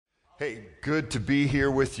Hey, good to be here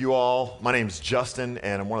with you all. My name's Justin,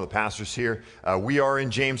 and I'm one of the pastors here. We are in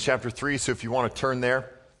James chapter 3, so if you want to turn there.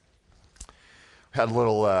 Had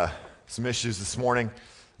some issues this morning.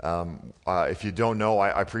 If you don't know,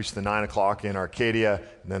 I preached the 9 o'clock in Arcadia,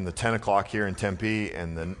 and then the 10 o'clock here in Tempe,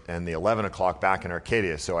 and the 11 o'clock back in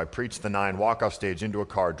Arcadia. So I preached the 9, walk off stage, into a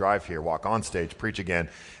car, drive here, walk on stage, preach again,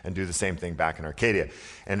 and do the same thing back in Arcadia.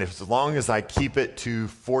 And as long as I keep it to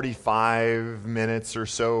 45 minutes or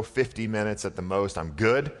so, 50 minutes at the most, I'm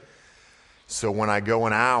good. So when I go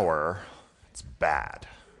an hour, it's bad.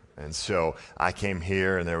 And so I came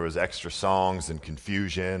here, and there was extra songs and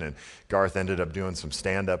confusion, and Garth ended up doing some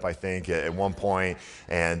stand-up, I think, at one point,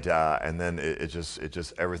 and then it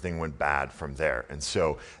just everything went bad from there. And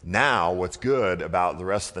so now what's good about the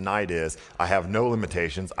rest of the night is I have no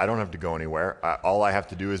limitations. I don't have to go anywhere. All I have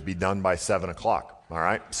to do is be done by 7 o'clock, all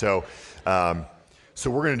right? So we're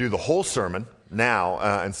going to do the whole sermon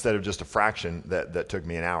now instead of just a fraction that took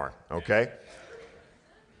me an hour, okay?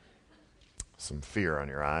 Some fear on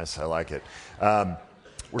your eyes. I like it.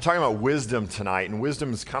 We're talking about wisdom tonight, and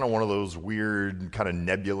wisdom is kind of one of those weird, kind of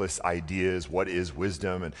nebulous ideas. What is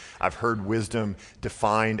wisdom? And I've heard wisdom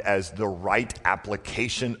defined as the right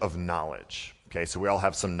application of knowledge. Okay, so we all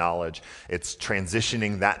have some knowledge. It's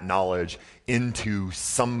transitioning that knowledge into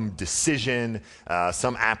some decision,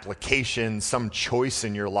 some application, some choice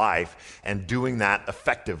in your life, and doing that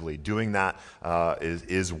effectively. Doing that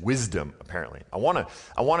is wisdom, apparently. I want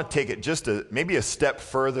to take it just maybe a step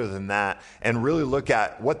further than that, and really look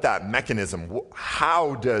at what that mechanism.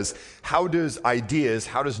 How does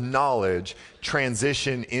knowledge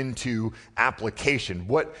transition into application?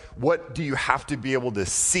 What do you have to be able to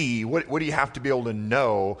see? What do you have to be able to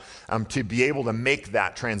know to be able to make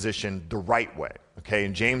that transition the right way? Okay,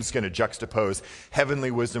 and James is going to juxtapose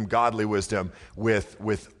heavenly wisdom, godly wisdom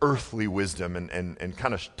with earthly wisdom and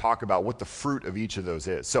kind of talk about what the fruit of each of those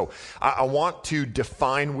is. So I want to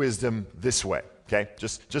define wisdom this way, okay,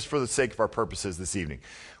 just for the sake of our purposes this evening.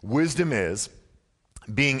 Wisdom is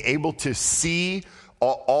being able to see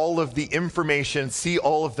all of the information, see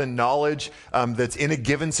all of the knowledge that's in a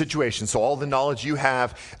given situation. So all the knowledge you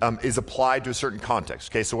have is applied to a certain context.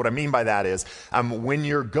 Okay, so what I mean by that is when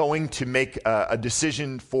you're going to make a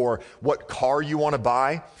decision for what car you want to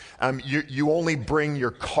buy, you only bring your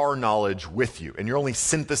car knowledge with you, and you're only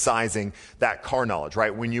synthesizing that car knowledge,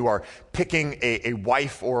 right? When you are picking a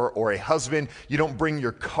wife or a husband, you don't bring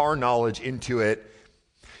your car knowledge into it.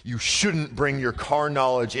 You shouldn't bring your car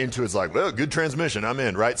knowledge into it. It's like, well, good transmission, I'm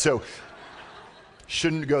in, right? So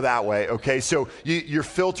shouldn't go that way, okay? So you're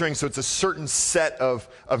filtering, so it's a certain set of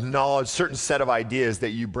knowledge, certain set of ideas that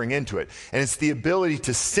you bring into it. And it's the ability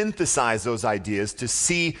to synthesize those ideas, to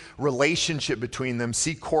see relationship between them,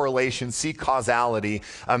 see correlation, see causality,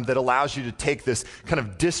 that allows you to take this kind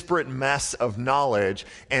of disparate mess of knowledge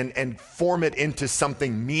and form it into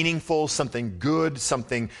something meaningful, something good,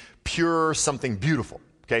 something pure, something beautiful.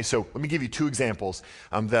 Okay, so let me give you two examples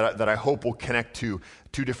that I hope will connect to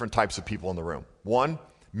two different types of people in the room. One,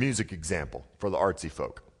 music example for the artsy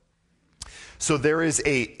folk. So there is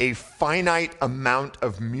a finite amount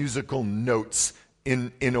of musical notes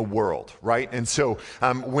in a world, right? And so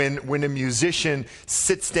when a musician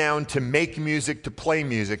sits down to make music, to play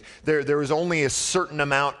music, there is only a certain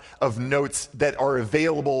amount of notes that are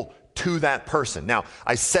available to that person. Now,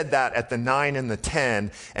 I said that at the 9 and the 10,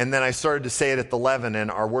 and then I started to say it at the 11, and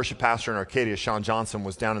our worship pastor in Arcadia, Sean Johnson,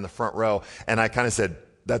 was down in the front row, and I kind of said,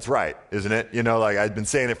 that's right, isn't it? You know, like I'd been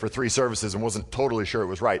saying it for 3 services and wasn't totally sure it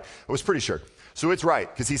was right. I was pretty sure. So it's right,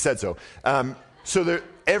 because he said so.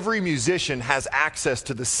 Every musician has access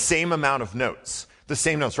to the same amount of notes. The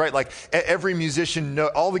same notes, right? Like every musician,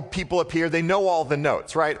 all the people up here, they know all the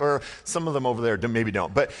notes, right? Or some of them over there maybe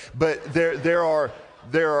don't. But there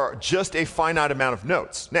are just a finite amount of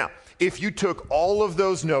notes. Now, if you took all of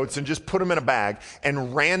those notes and just put them in a bag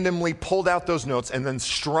and randomly pulled out those notes and then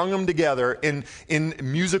strung them together in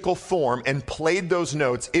musical form and played those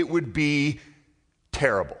notes, it would be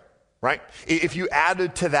terrible, right? If you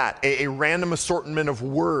added to that a random assortment of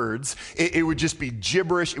words, it would just be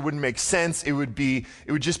gibberish. It wouldn't make sense. It would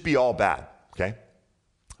just be all bad, okay?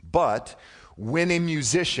 But when a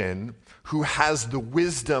musician who has the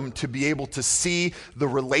wisdom to be able to see the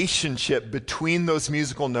relationship between those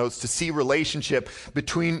musical notes, to see relationship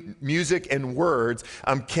between music and words,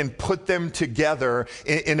 can put them together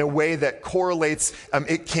in a way that correlates,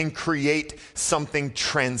 it can create something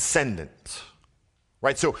transcendent.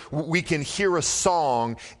 Right, so we can hear a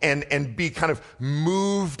song and be kind of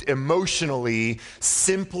moved emotionally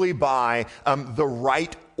simply by the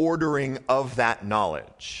right ordering of that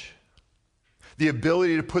knowledge. the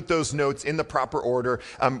ability to put those notes in the proper order,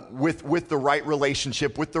 with the right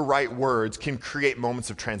relationship, with the right words, can create moments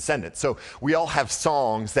of transcendence. So we all have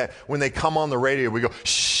songs that when they come on the radio, we go,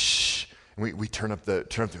 shh, and we turn up the and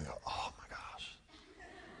go, oh my gosh,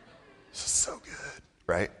 this is so good,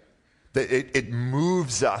 right? It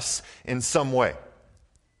moves us in some way.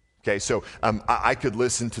 Okay, so I could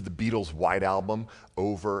listen to the Beatles' White Album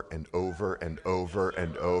over and over and over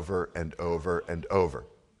and over and over and over,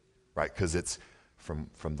 right? Because it's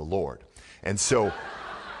from the Lord. And so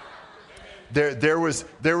there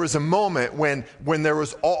was a moment when there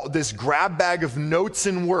was all this grab bag of notes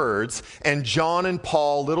and words, and John and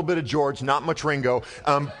Paul, a little bit of George, not much Ringo,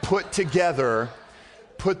 put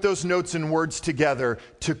those notes and words together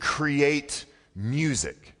to create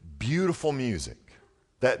music, beautiful music.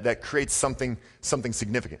 That creates something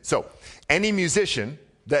significant. So any musician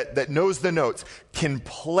that knows the notes can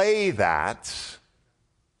play that,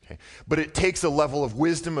 okay, but it takes a level of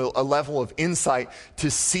wisdom, a level of insight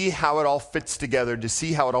to see how it all fits together, to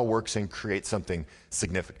see how it all works and create something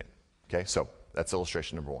significant. Okay, so that's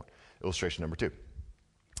illustration number one. Illustration number two.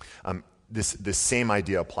 This same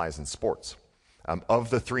idea applies in sports. Of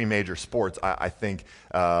the three major sports, I think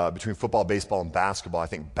between football, baseball, and basketball, I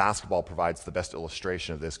think basketball provides the best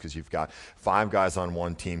illustration of this because you've got 5 guys on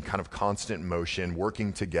one team, kind of constant motion,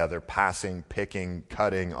 working together, passing, picking,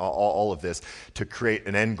 cutting, all of this to create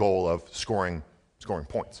an end goal of scoring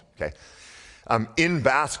points. Okay. In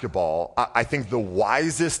basketball, I think the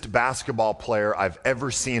wisest basketball player I've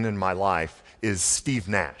ever seen in my life is Steve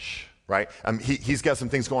Nash. Right? He's got some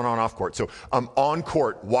things going on off court. So on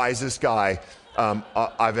court, wisest guy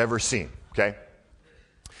I've ever seen, okay?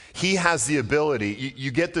 He has the ability,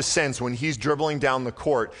 you get the sense when he's dribbling down the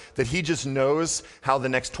court that he just knows how the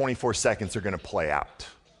next 24 seconds are going to play out.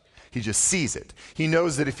 He just sees it. He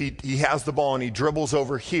knows that if he has the ball and he dribbles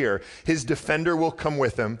over here, his defender will come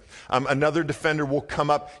with him. Another defender will come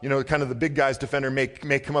up, kind of the big guy's defender may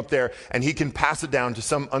come up there, and he can pass it down to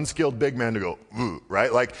some unskilled big man to go, ooh,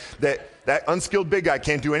 right? Like that unskilled big guy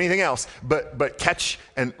can't do anything else but catch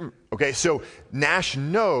and, okay? So Nash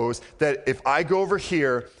knows that if I go over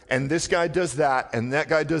here and this guy does that and that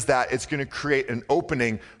guy does that, it's going to create an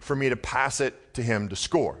opening for me to pass it to him to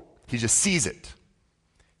score. He just sees it.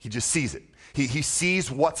 He just sees it. He sees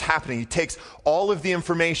what's happening. He takes all of the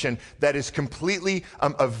information that is completely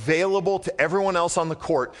available to everyone else on the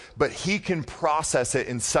court, but he can process it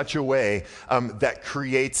in such a way that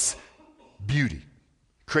creates beauty,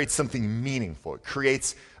 creates something meaningful. It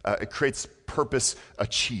creates purpose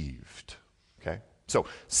achieved. Okay? So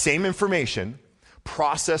same information,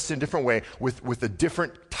 processed in a different way with a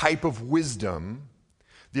different type of wisdom,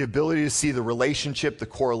 the ability to see the relationship, the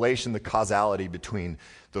correlation, the causality between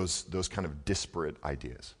those kind of disparate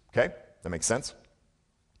ideas. Okay? That makes sense?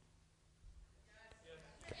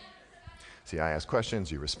 Okay. See, I ask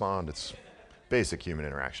questions, you respond. It's basic human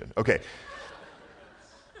interaction. Okay.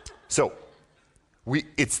 So,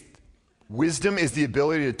 wisdom is the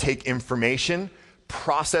ability to take information,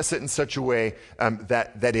 process it in such a way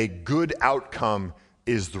that a good outcome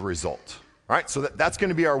is the result. All right, so that's going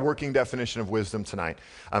to be our working definition of wisdom tonight.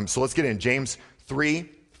 So let's get in. James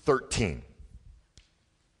 3:13.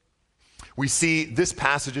 We see this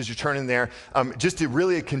passage as you turn in there, just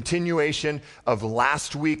really a continuation of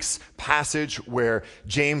last week's passage where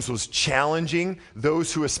James was challenging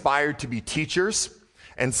those who aspired to be teachers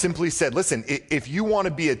and simply said, listen, if you want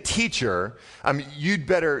to be a teacher, you'd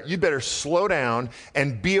better slow down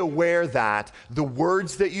and be aware that the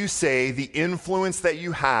words that you say, the influence that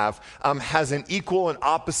you have, has an equal and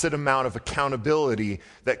opposite amount of accountability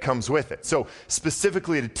that comes with it. So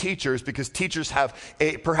specifically to teachers, because teachers have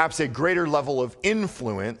perhaps a greater level of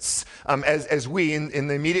influence as we, in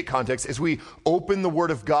the immediate context, as we open the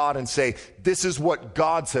Word of God and say, this is what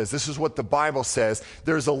God says, this is what the Bible says,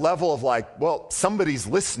 there's a level of like, well, somebody's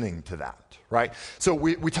listening to that, right? So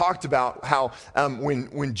we talked about how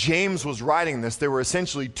when James was writing this, there were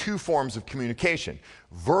essentially 2 forms of communication.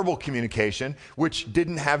 Verbal communication, which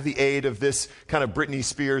didn't have the aid of this kind of Britney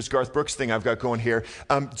Spears, Garth Brooks thing I've got going here.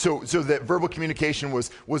 So that verbal communication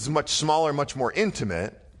was much smaller, much more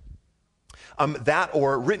intimate. That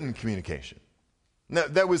or written communication. Now,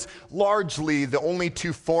 that was largely the only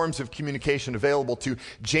 2 forms of communication available to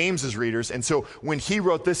James's readers. And so when he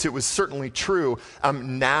wrote this, it was certainly true.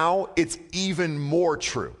 Now it's even more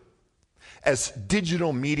true. As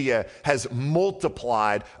digital media has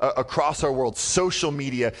multiplied across our world, social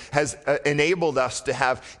media has enabled us to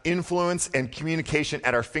have influence and communication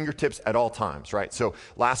at our fingertips at all times, right? So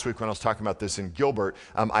last week when I was talking about this in Gilbert,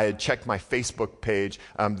 I had checked my Facebook page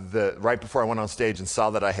right before I went on stage and saw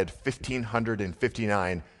that I had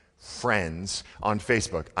 1,559 friends on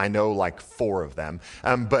Facebook. I know like 4 of them,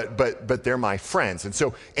 but they're my friends. And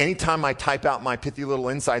so anytime I type out my pithy little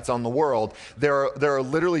insights on the world, there are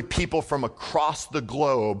literally people from across the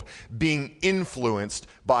globe being influenced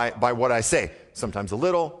by what I say. Sometimes a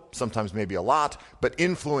little, sometimes maybe a lot, but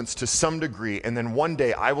influenced to some degree. And then one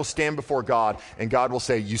day I will stand before God and God will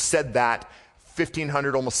say, you said that,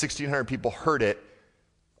 1,500, almost 1,600 people heard it.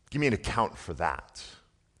 Give me an account for that.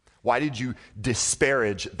 Why did you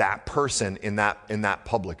disparage that person in that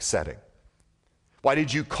public setting? Why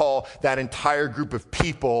did you call that entire group of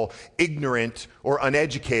people ignorant or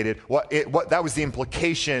uneducated? That was the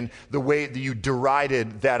implication, the way that you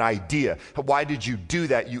derided that idea. Why did you do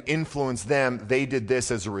that? You influenced them. They did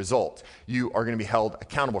this as a result. You are going to be held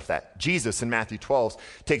accountable for that. Jesus in Matthew 12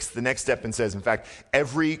 takes the next step and says, in fact,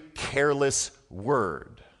 every careless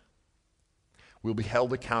word will be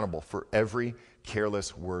held accountable for every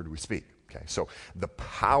careless word we speak. Okay, so the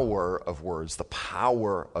power of words, the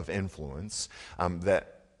power of influence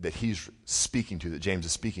that he's speaking to, that James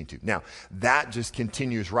is speaking to. Now, that just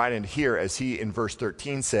continues right in here as he, in verse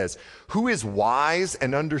 13, says, who is wise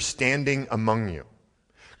and understanding among you?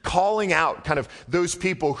 Calling out kind of those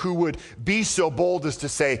people who would be so bold as to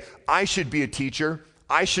say, I should be a teacher,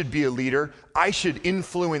 I should be a leader, I should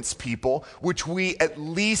influence people, which we at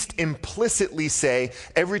least implicitly say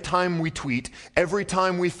every time we tweet, every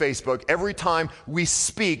time we Facebook, every time we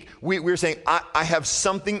speak, we're saying, I have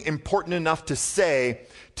something important enough to say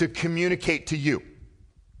to communicate to you.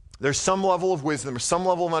 There's some level of wisdom, there's some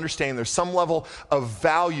level of understanding, there's some level of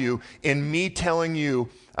value in me telling you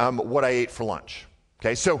what I ate for lunch.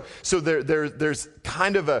 Okay, so there's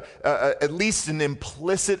kind of at least an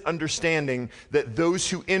implicit understanding that those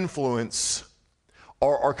who influence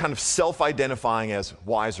are kind of self-identifying as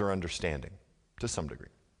wise or understanding to some degree.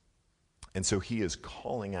 And so he is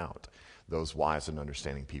calling out those wise and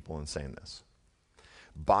understanding people and saying this.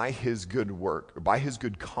 By his good work, or by his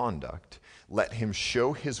good conduct, let him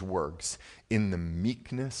show his works in the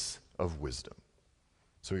meekness of wisdom.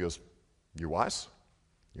 So he goes, you're wise,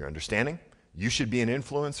 you're understanding, you should be an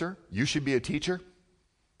influencer, you should be a teacher.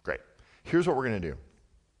 Great. Here's what we're going to do.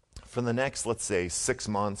 For the next, let's say, 6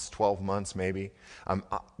 months, 12 months maybe,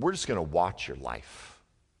 we're just going to watch your life.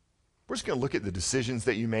 We're just going to look at the decisions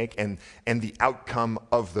that you make and the outcome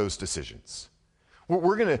of those decisions.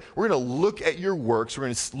 We're going to look at your works, we're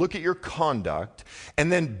going to look at your conduct,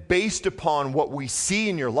 and then based upon what we see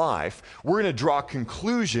in your life, we're going to draw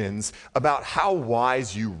conclusions about how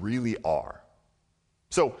wise you really are.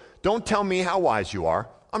 So don't tell me how wise you are.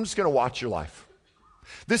 I'm just going to watch your life.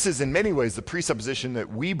 This is in many ways the presupposition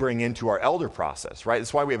that we bring into our elder process, right?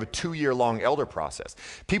 That's why we have a 2-year-long elder process.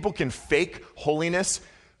 People can fake holiness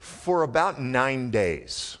for about 9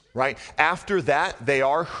 days, right? After that, they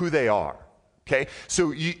are who they are. Okay,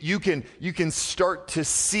 so you can start to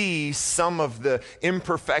see some of the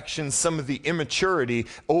imperfections, some of the immaturity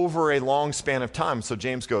over a long span of time. So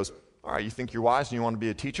James goes, all right, you think you're wise and you want to be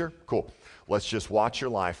a teacher? Cool. Let's just watch your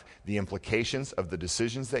life. The implications of the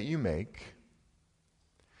decisions that you make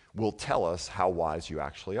will tell us how wise you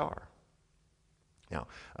actually are. Now,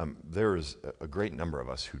 there is a great number of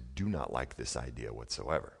us who do not like this idea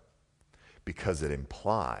whatsoever, because it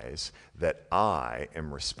implies that I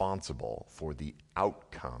am responsible for the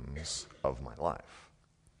outcomes of my life.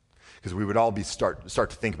 Because we would all start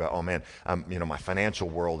to think about, oh man, my financial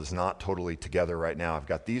world is not totally together right now. I've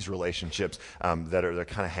got these relationships they're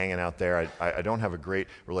kind of hanging out there. I don't have a great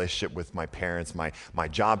relationship with my parents. My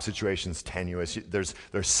job situation's tenuous. There's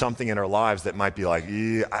something in our lives that might be like,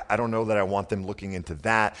 I don't know that I want them looking into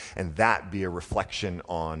that, and that be a reflection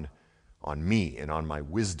on me and on my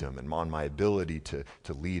wisdom and on my ability to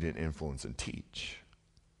lead and influence and teach.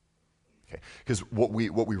 Okay? Because what we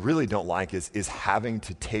really don't like is having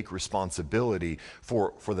to take responsibility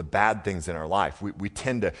for the bad things in our life. We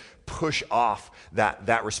tend to push off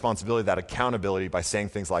that responsibility, that accountability by saying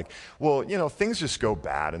things like, well, things just go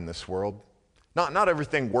bad in this world. Not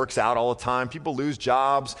everything works out all the time. People lose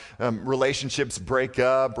jobs, relationships break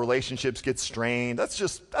up, relationships get strained. That's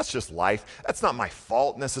just life. That's not my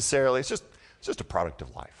fault necessarily. It's just a product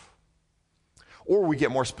of life. Or we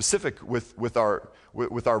get more specific with our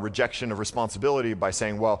rejection of responsibility by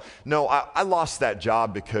saying, well, no, I lost that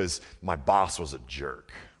job because my boss was a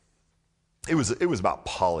jerk. It was about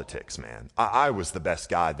politics, man. I was the best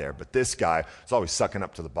guy there, but this guy was always sucking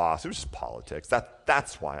up to the boss. It was just politics.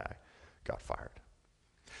 That's why I got fired.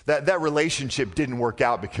 That relationship didn't work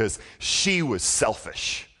out because she was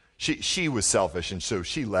selfish. She was selfish, and so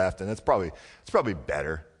she left, and it's probably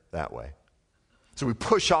better that way. So we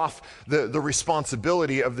push off the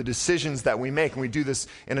responsibility of the decisions that we make, and we do this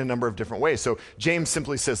in a number of different ways. So James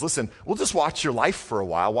simply says, listen, we'll just watch your life for a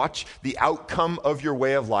while, watch the outcome of your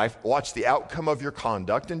way of life, watch the outcome of your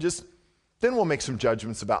conduct, and then we'll make some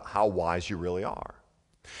judgments about how wise you really are.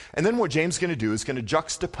 And then what James is going to do is going to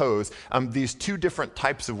juxtapose these 2 different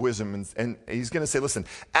types of wisdom, and he's going to say, listen,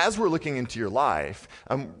 as we're looking into your life,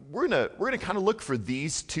 we're going to kind of look for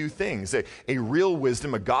these 2 things, a real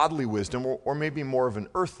wisdom, a godly wisdom, or maybe more of an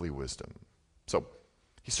earthly wisdom. So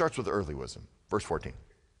he starts with earthly wisdom, verse 14.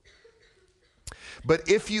 But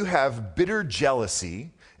if you have bitter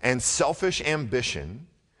jealousy and selfish ambition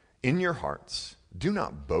in your hearts, do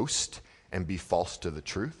not boast and be false to the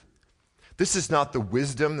truth. This is not the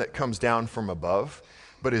wisdom that comes down from above,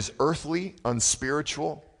 but is earthly,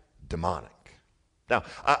 unspiritual, demonic. Now,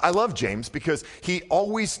 I love James because he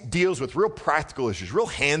always deals with real practical issues, real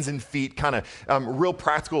hands and feet, kind of real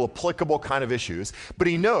practical, applicable kind of issues. But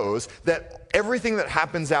he knows that everything that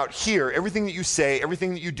happens out here, everything that you say,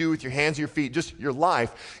 everything that you do with your hands, your feet, just your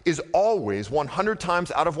life, is always 100 times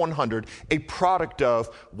out of 100 a product of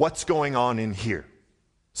what's going on in here.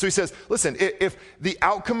 So he says, listen, if the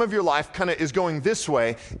outcome of your life kind of is going this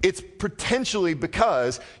way, it's potentially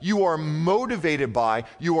because you are motivated by,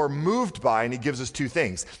 you are moved by, and he gives us 2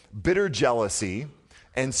 things, bitter jealousy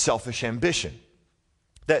and selfish ambition.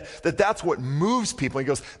 That's what moves people. He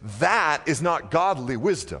goes, that is not godly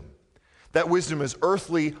wisdom. That wisdom is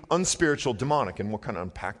earthly, unspiritual, demonic, and we'll kind of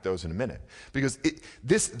unpack those in a minute. Because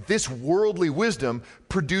this worldly wisdom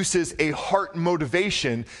produces a heart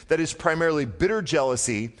motivation that is primarily bitter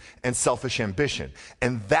jealousy and selfish ambition.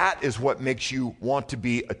 And that is what makes you want to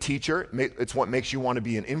be a teacher. It's what makes you want to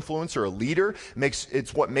be an influencer, a leader.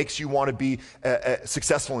 It's what makes you want to be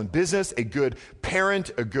successful in business, a good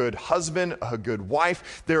parent, a good husband, a good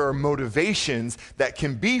wife. There are motivations that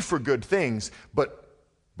can be for good things, but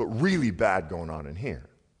really bad going on in here.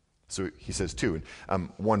 So he says too, and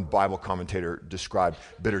one Bible commentator described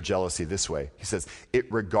bitter jealousy this way. He says,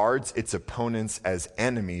 it regards its opponents as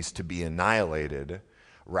enemies to be annihilated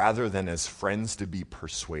rather than as friends to be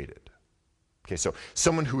persuaded. Okay, so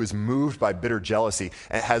someone who is moved by bitter jealousy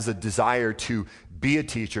has a desire to be a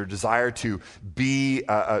teacher, desire to be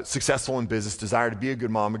successful in business, desire to be a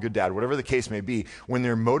good mom, a good dad, whatever the case may be. When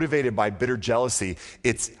they're motivated by bitter jealousy,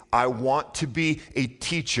 it's, I want to be a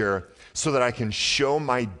teacher so that I can show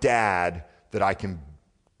my dad that I can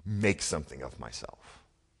make something of myself.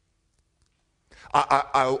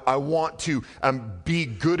 I want to be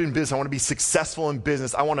good in business. I want to be successful in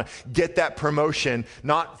business. I want to get that promotion,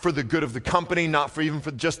 not for the good of the company, not for even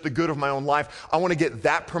for just the good of my own life. I want to get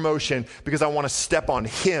that promotion because I want to step on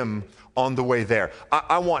him on the way there.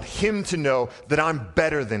 I want him to know that I'm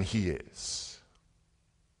better than he is.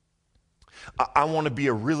 I want to be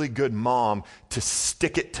a really good mom to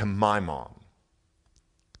stick it to my mom.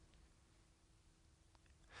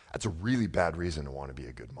 That's a really bad reason to want to be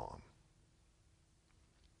a good mom.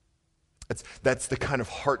 That's the kind of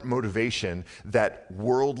heart motivation that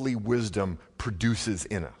worldly wisdom produces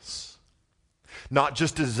in us. Not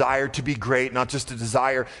just a desire to be great, not just a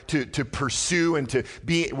desire to pursue and to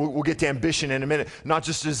be, we'll get to ambition in a minute, not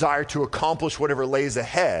just a desire to accomplish whatever lays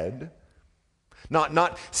ahead,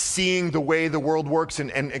 not seeing the way the world works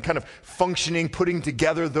and kind of functioning, putting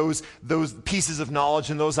together those pieces of knowledge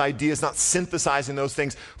and those ideas, not synthesizing those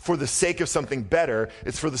things for the sake of something better.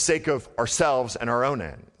 It's for the sake of ourselves and our own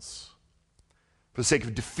ends. For the sake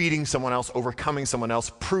of defeating someone else, overcoming someone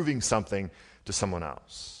else, proving something to someone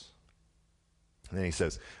else. And then he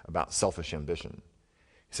says about selfish ambition.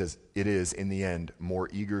 He says, it is, in the end, more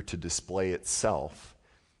eager to display itself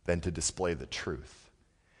than to display the truth.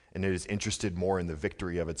 And it is interested more in the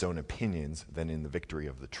victory of its own opinions than in the victory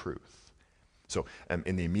of the truth. So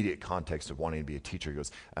in the immediate context of wanting to be a teacher, he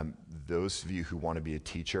goes, those of you who want to be a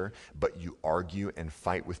teacher, but you argue and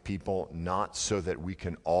fight with people, not so that we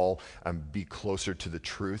can all be closer to the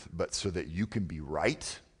truth, but so that you can be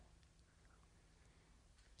right.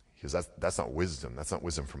 Because that's not wisdom. That's not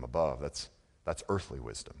wisdom from above. That's earthly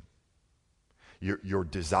wisdom. Your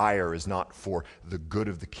desire is not for the good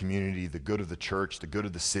of the community, the good of the church, the good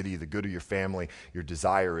of the city, the good of your family. Your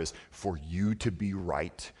desire is for you to be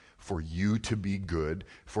right, for you to be good,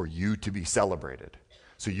 for you to be celebrated.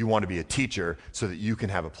 So you want to be a teacher so that you can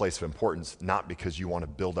have a place of importance, not because you want to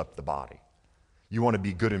build up the body. You want to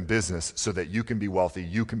be good in business so that you can be wealthy,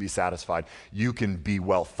 you can be satisfied, you can be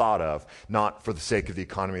well thought of, not for the sake of the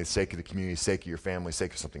economy, the sake of the community, the sake of your family, the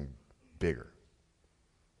sake of something bigger.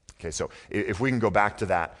 Okay, so if we can go back to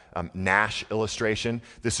that Nash illustration,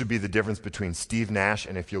 this would be the difference between Steve Nash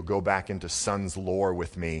and, if you'll go back into Suns lore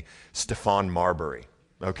with me, Stephon Marbury,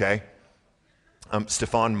 okay?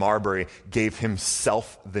 Stephon Marbury gave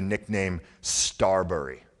himself the nickname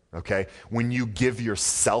Starbury, okay? When you give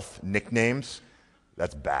yourself nicknames,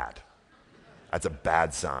 that's bad. That's a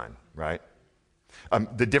bad sign, right?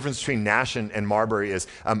 The difference between Nash and Marbury is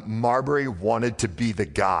Marbury wanted to be the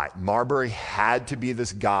guy. Marbury had to be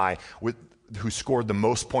this guy who scored the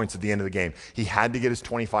most points at the end of the game. He had to get his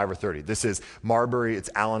 25 or 30. This is Marbury, it's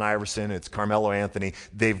Allen Iverson, it's Carmelo Anthony.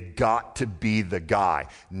 They've got to be the guy.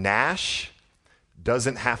 Nash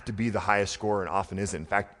doesn't have to be the highest scorer and often isn't. In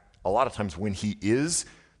fact, a lot of times when he is,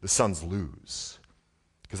 the Suns lose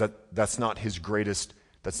because that's not his greatest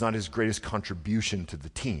contribution to the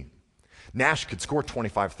team. Nash could score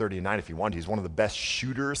 25, 30 a night if he wanted. He's one of the best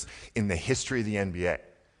shooters in the history of the NBA.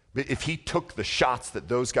 But if he took the shots that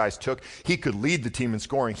those guys took, he could lead the team in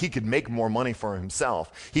scoring. He could make more money for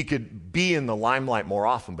himself. He could be in the limelight more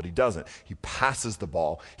often, but he doesn't. He passes the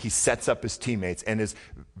ball. He sets up his teammates and is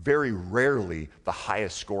very rarely the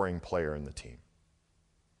highest scoring player in the team.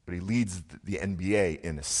 But he leads the NBA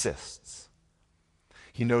in assists.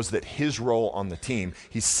 He knows that his role on the team,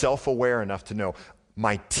 he's self-aware enough to know,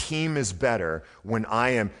 my team is better when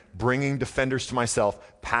I am bringing defenders to myself,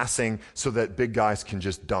 passing so that big guys can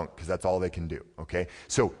just dunk because that's all they can do, okay?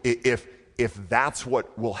 So if that's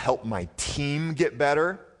what will help my team get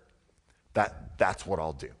better, that's what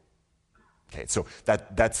I'll do. Okay, so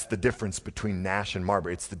that's the difference between Nash and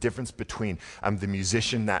Marbury. It's the difference between the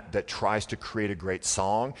musician that tries to create a great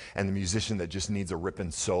song and the musician that just needs a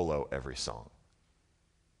ripping solo every song.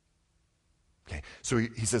 Okay, so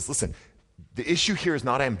he says, listen, the issue here is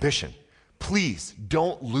not ambition. Please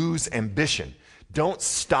don't lose ambition. Don't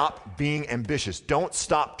stop being ambitious. Don't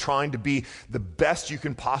stop trying to be the best you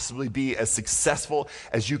can possibly be, as successful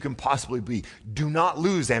as you can possibly be. Do not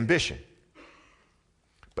lose ambition.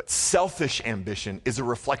 But selfish ambition is a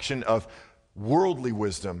reflection of worldly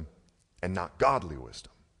wisdom and not godly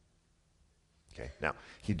wisdom. Okay, now,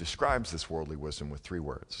 he describes this worldly wisdom with 3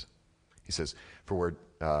 words. He says,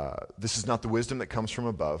 this is not the wisdom that comes from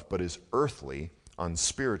above, but is earthly,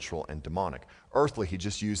 unspiritual, and demonic. Earthly, he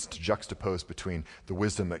just used to juxtapose between the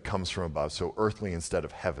wisdom that comes from above, so earthly instead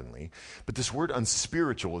of heavenly. But this word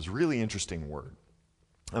unspiritual is a really interesting word.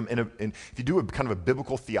 And if you do a kind of a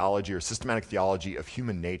biblical theology or systematic theology of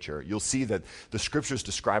human nature, you'll see that the scriptures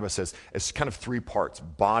describe us as kind of 3 parts: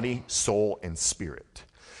 body, soul, and spirit.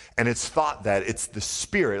 And it's thought that it's the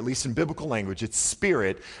spirit, at least in biblical language, it's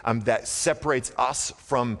spirit that separates us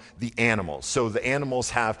from the animals. So the animals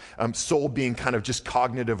have soul being kind of just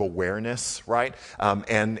cognitive awareness, right?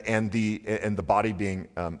 And the body being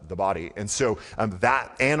the body. And so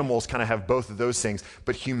that animals kind of have both of those things,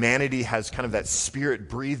 but humanity has kind of that spirit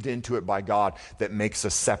breathed into it by God that makes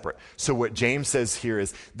us separate. So what James says here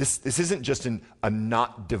is this isn't just a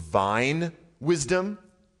not divine wisdom.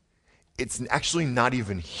 It's actually not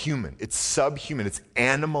even human. It's subhuman. It's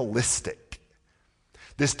animalistic.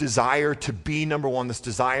 This desire to be number one, this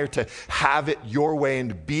desire to have it your way and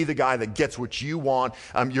to be the guy that gets what you want,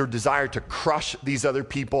 your desire to crush these other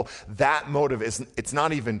people, that motive, it's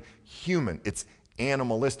not even human. It's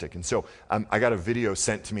animalistic. And so I got a video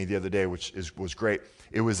sent to me the other day, which was great.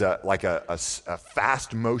 It was like a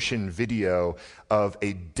fast motion video of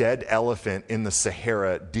a dead elephant in the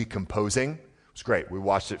Sahara decomposing. It was great. We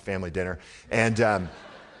watched it at family dinner. And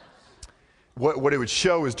what it would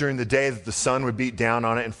show is during the day that the sun would beat down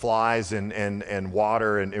on it and flies and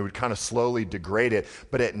water, and it would kind of slowly degrade it.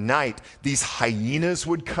 But at night, these hyenas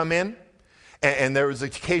would come in. And there was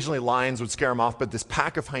occasionally lions would scare them off, but this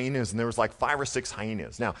pack of hyenas, and there was like 5 or 6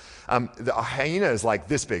 hyenas. Now, the hyena is like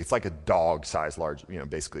this big. It's like a dog size large,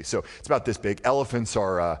 basically. So it's about this big. Elephants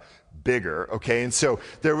are bigger, okay? And so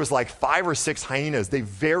there was like 5 or 6 hyenas. They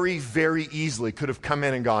very, very easily could have come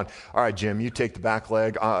in and gone, all right, Jim, you take the back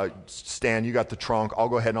leg. Stan, you got the trunk. I'll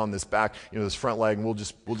go ahead on this back, this front leg, and we'll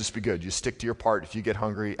just be good. You stick to your part. If you get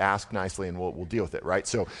hungry, ask nicely, and we'll deal with it, right?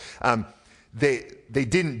 So they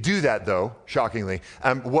didn't do that, though, shockingly.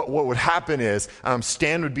 What would happen is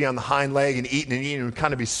Stan would be on the hind leg and eating and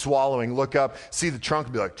kind of be swallowing, look up, see the trunk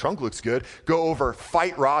and be like, trunk looks good. Go over,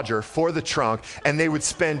 fight Roger for the trunk, and they would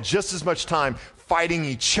spend just as much time fighting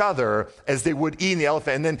each other as they would eating the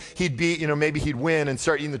elephant. And then he'd be, maybe he'd win and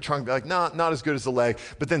start eating the trunk, be like, no, not as good as the leg.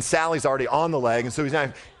 But then Sally's already on the leg, and so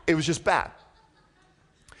it was just bad.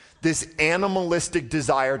 This animalistic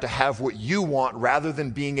desire to have what you want rather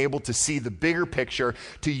than being able to see the bigger picture,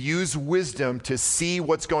 to use wisdom to see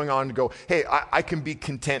what's going on and go, hey, I can be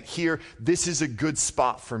content here. This is a good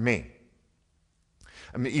spot for me.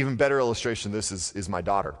 I mean, even better illustration of this is my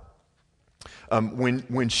daughter.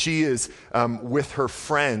 When she is with her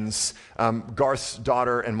friends, Garth's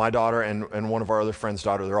daughter and my daughter and one of our other friends'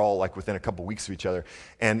 daughter, they're all like within a couple weeks of each other,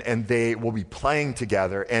 and they will be playing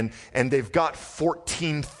together, and they've got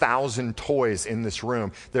 14,000 toys in this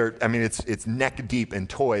room. It's neck deep in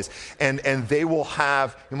toys, and they will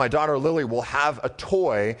have, my daughter Lily will have a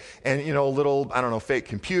toy and a little, I don't know, fake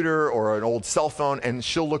computer or an old cell phone, and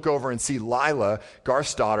she'll look over and see Lila,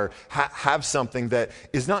 Garth's daughter, have something that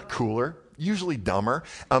is not cooler, usually dumber,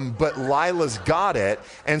 but Lila's got it,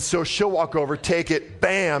 and so she'll walk over, take it,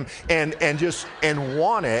 bam, and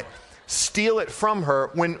want it, steal it from her,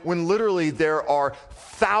 when literally there are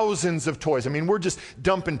thousands of toys. We're just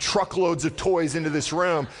dumping truckloads of toys into this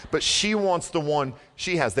room, but she wants the one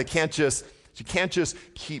she has. She can't just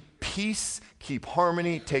keep peace, keep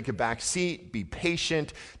harmony, take a back seat, be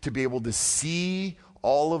patient, to be able to see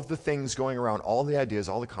all of the things going around, all the ideas,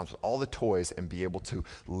 all the concepts, all the toys, and be able to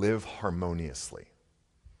live harmoniously.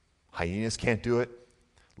 Hyenas can't do it.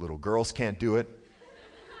 Little girls can't do it.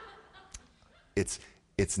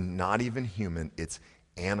 It's not even human. It's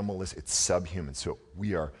animalist. It's subhuman. So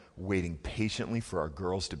we are waiting patiently for our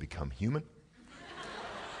girls to become human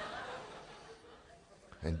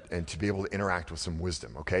and to be able to interact with some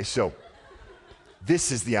wisdom, okay? So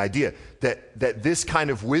this is the idea, that this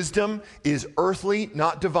kind of wisdom is earthly,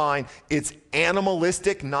 not divine. It's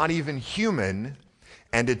animalistic, not even human,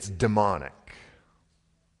 and it's demonic.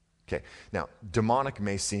 Okay, now, demonic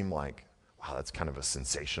may seem like, wow, that's kind of a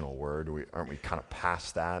sensational word. Aren't we kind of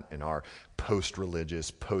past that in our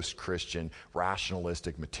post-religious, post-Christian,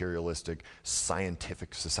 rationalistic, materialistic,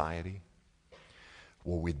 scientific society?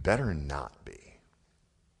 Well, we'd better not be.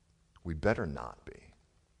 We'd better not be.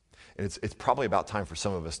 And it's probably about time for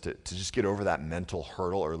some of us to just get over that mental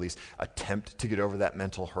hurdle, or at least attempt to get over that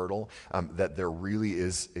mental hurdle, that there really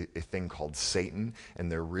is a thing called Satan,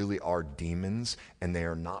 and there really are demons, and they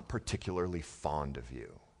are not particularly fond of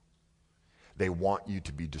you. They want you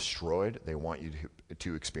to be destroyed. They want you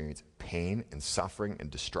to experience pain and suffering and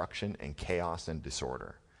destruction and chaos and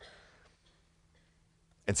disorder.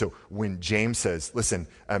 And so when James says, listen,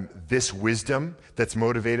 this wisdom that's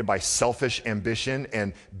motivated by selfish ambition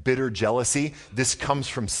and bitter jealousy, this comes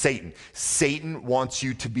from Satan. Satan wants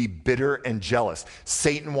you to be bitter and jealous.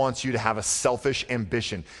 Satan wants you to have a selfish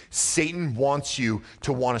ambition. Satan wants you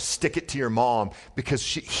to want to stick it to your mom because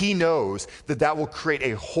he knows that will create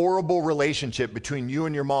a horrible relationship between you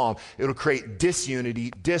and your mom. It'll create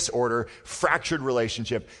disunity, disorder, fractured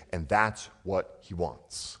relationship, and that's what he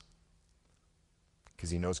wants. Because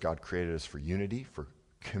he knows God created us for unity, for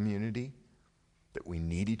community, that we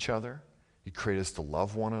need each other. He created us to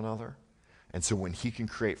love one another. And so when he can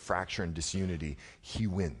create fracture and disunity, he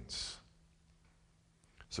wins.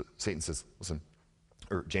 So Satan says, listen,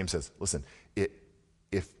 or James says, listen,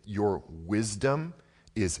 if your wisdom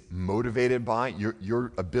is motivated by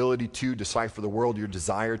your ability to decipher the world, your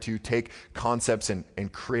desire to take concepts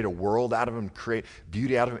and create a world out of them, create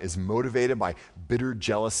beauty out of them, is motivated by bitter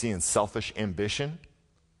jealousy and selfish ambition,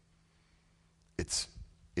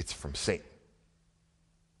 it's from Satan.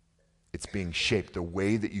 It's being shaped. The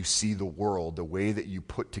way that you see the world, the way that you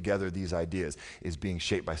put together these ideas is being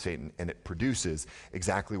shaped by Satan, and it produces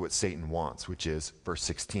exactly what Satan wants, which is, verse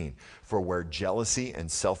 16, for where jealousy and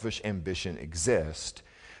selfish ambition exist,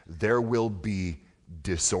 there will be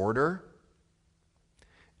disorder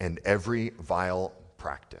and every vile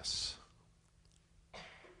practice.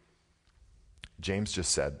 James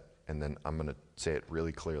just said, and then I'm going to say it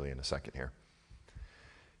really clearly in a second here.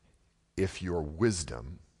 If your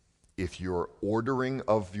wisdom, if your ordering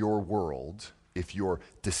of your world, if your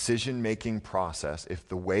decision-making process, if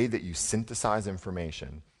the way that you synthesize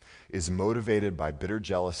information is motivated by bitter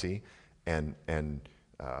jealousy and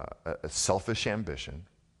a selfish ambition,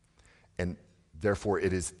 and therefore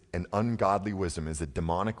it is an ungodly wisdom, is a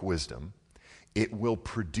demonic wisdom, it will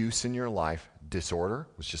produce in your life disorder,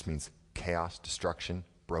 which just means chaos, destruction,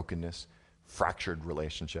 brokenness, fractured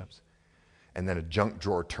relationships, and then a junk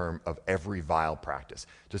drawer term of every vile practice.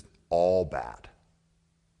 Just all bad.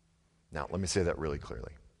 Now, let me say that really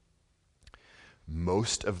clearly.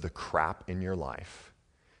 Most of the crap in your life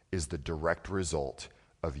is the direct result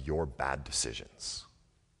of your bad decisions.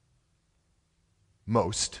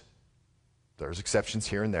 Most. There's exceptions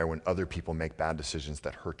here and there when other people make bad decisions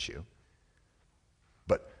that hurt you.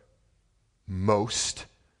 But most,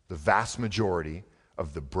 the vast majority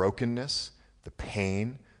of the brokenness, the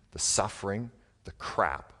pain, the suffering, the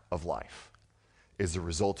crap of life is the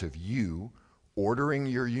result of you ordering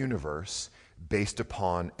your universe based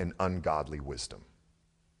upon an ungodly wisdom.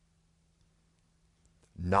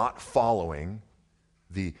 Not following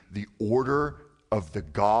the order of the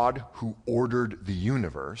God who ordered the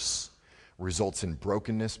universe results in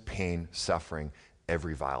brokenness, pain, suffering,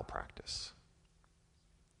 every vile practice.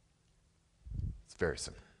 It's very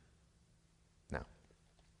simple. Now,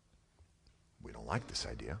 we don't like this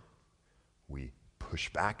idea. We push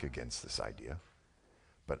back against this idea.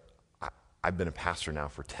 But I've been a pastor now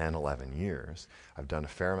for 10, 11 years. I've done a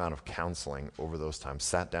fair amount of counseling over those times,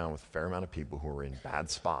 sat down with a fair amount of people who are in bad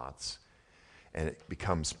spots, and it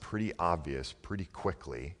becomes pretty obvious pretty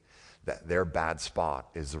quickly that their bad spot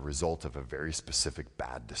is a result of a very specific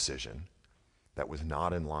bad decision that was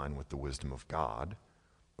not in line with the wisdom of God,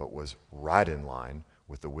 but was right in line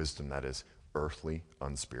with the wisdom that is earthly,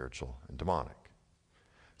 unspiritual, and demonic.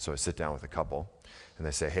 So I sit down with a couple, and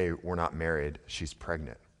they say, hey, we're not married, she's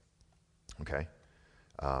pregnant. Okay?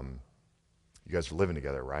 You guys are living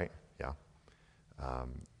together, right? Yeah.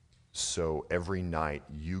 So every night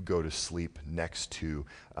you go to sleep next to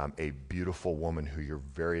a beautiful woman who you're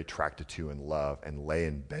very attracted to and love and lay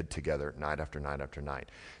in bed together night after night after night.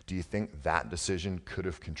 Do you think that decision could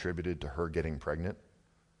have contributed to her getting pregnant?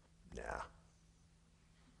 Yeah.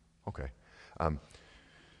 Okay.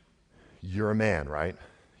 You're a man, right?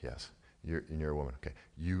 Yes. You're a woman. Okay.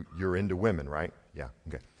 You're into women, right? Yeah.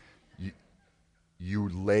 Okay. You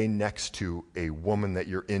lay next to a woman that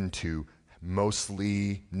you're into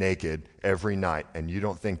mostly naked every night, and you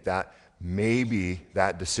don't think that maybe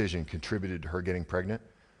that decision contributed to her getting pregnant?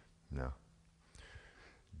 No.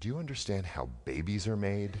 Do you understand how babies are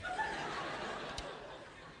made?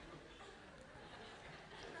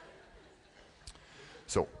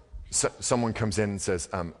 So someone comes in and says,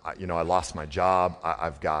 I lost my job.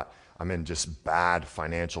 I'm in just bad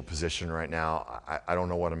financial position right now. I don't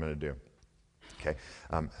know what I'm going to do. Okay.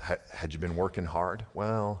 Had you been working hard?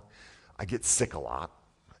 Well, I get sick a lot,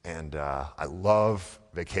 and I love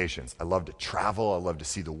vacations. I love to travel. I love to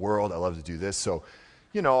see the world. I love to do this. So,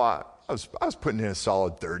 I was putting in a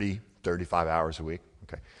solid 30, 35 hours a week.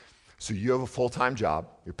 Okay. So you have a full-time job.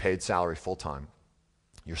 You're paid salary full-time.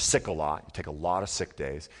 You're sick a lot. You take a lot of sick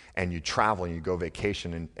days, and you travel and you go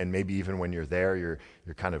vacation, and maybe even when you're there, you're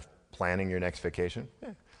kind of planning your next vacation.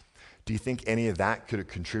 Yeah. Do you think any of that could have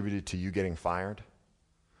contributed to you getting fired?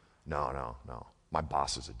 No. My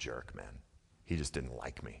boss is a jerk, man. He just didn't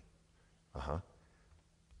like me.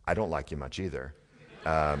 I don't like you much either.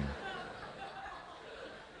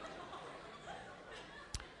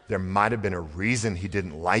 There might have been a reason he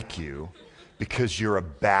didn't like you, because you're a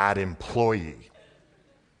bad employee.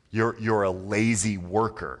 You're a lazy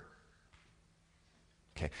worker.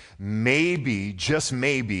 Okay. Maybe, just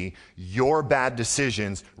maybe, your bad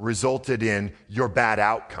decisions resulted in your bad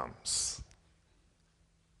outcomes.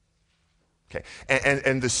 Okay.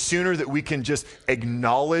 And the sooner that we can just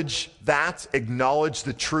acknowledge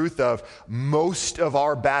the truth of most of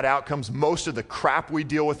our bad outcomes, most of the crap we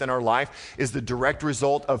deal with in our life is the direct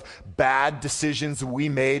result of bad decisions we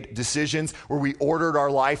made, decisions where we ordered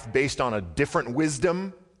our life based on a different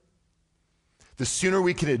wisdom. The sooner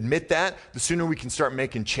we can admit that, the sooner we can start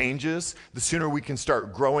making changes, the sooner we can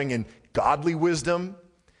start growing in godly wisdom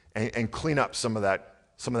and clean up some of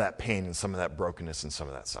that pain and some of that brokenness and some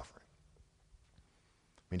of that suffering.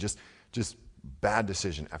 I mean, just bad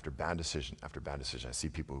decision after bad decision after bad decision. I see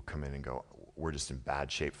people who come in and go, we're just in bad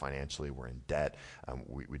shape financially, we're in debt,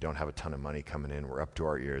 we don't have a ton of money coming in, we're up to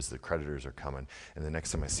our ears, the creditors are coming, and the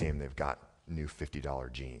next time I see them, they've got new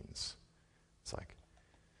 $50 jeans. It's like,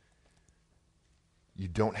 you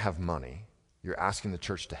don't have money. You're asking the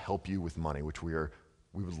church to help you with money, which we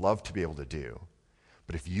would love to be able to do.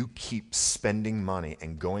 But if you keep spending money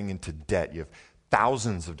and going into debt, you have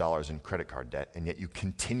thousands of dollars in credit card debt, and yet you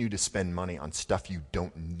continue to spend money on stuff you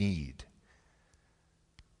don't need.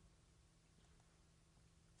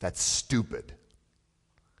 That's stupid.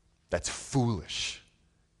 That's foolish.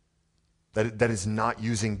 That is not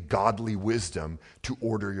using godly wisdom to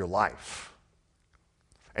order your life.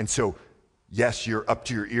 And so, yes, you're up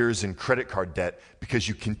to your ears in credit card debt because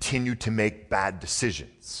you continue to make bad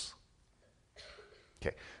decisions.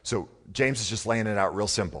 Okay, so James is just laying it out real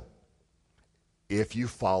simple. If you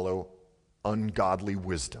follow ungodly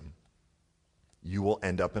wisdom, you will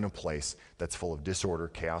end up in a place that's full of disorder,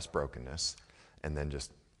 chaos, brokenness, and then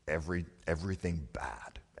just everything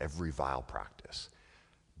bad, every vile practice.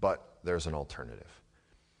 But there's an alternative.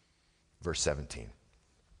 Verse 17.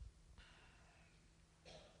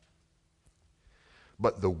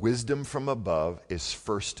 But the wisdom from above is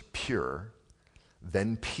first pure,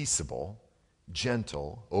 then peaceable,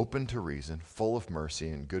 gentle, open to reason, full of mercy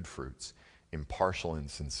and good fruits, impartial and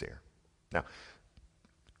sincere. Now,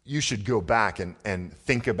 you should go back and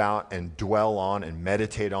think about and dwell on and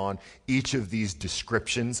meditate on each of these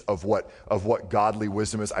descriptions of what godly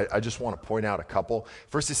wisdom is. I just want to point out a couple.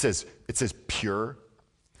 First, it says pure,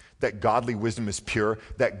 that godly wisdom is pure,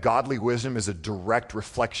 that godly wisdom is a direct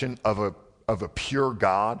reflection of a pure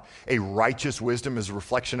God. A righteous wisdom is a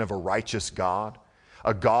reflection of a righteous God.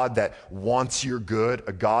 A God that wants your good,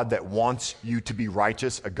 a God that wants you to be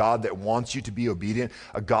righteous, a God that wants you to be obedient,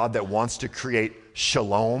 a God that wants to create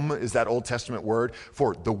shalom, is that Old Testament word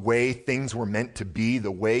for the way things were meant to be, the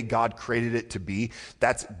way God created it to be.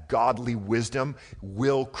 That's godly wisdom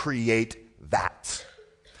will create that.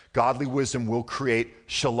 Godly wisdom will create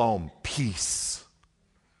shalom, peace.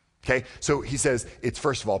 Okay, so he says it's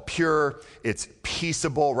first of all pure, it's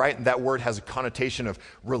peaceable, right? And that word has a connotation of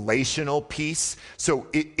relational peace. So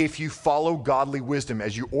if you follow godly wisdom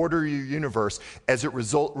as you order your universe, as it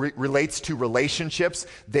relates to relationships,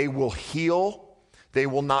 they will heal, they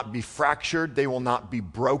will not be fractured, they will not be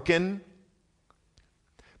broken,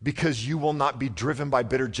 because you will not be driven by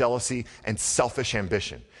bitter jealousy and selfish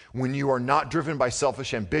ambition. When you are not driven by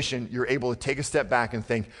selfish ambition, you're able to take a step back and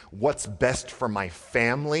think, what's best for my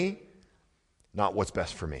family, not what's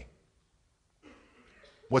best for me.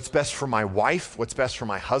 What's best for my wife, what's best for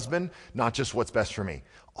my husband, not just what's best for me.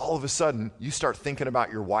 All of a sudden, you start thinking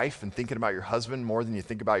about your wife and thinking about your husband more than you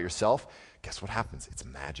think about yourself. Guess what happens? It's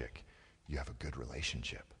magic. You have a good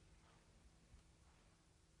relationship.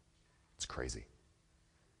 It's crazy.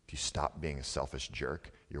 If you stop being a selfish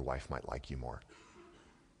jerk, your wife might like you more.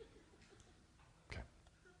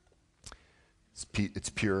 It's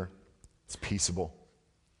pure, it's peaceable,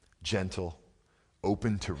 gentle,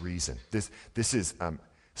 open to reason. This is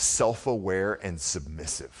self-aware and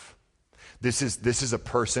submissive. This is a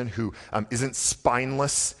person who isn't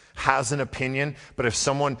spineless, has an opinion, but if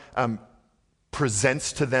someone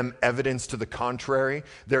presents to them evidence to the contrary,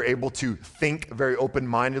 they're able to think very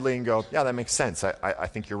open-mindedly and go, yeah, that makes sense. I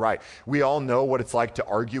think you're right. We all know what it's like to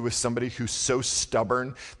argue with somebody who's so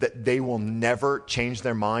stubborn that they will never change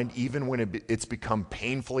their mind, even when it's become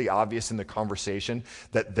painfully obvious in the conversation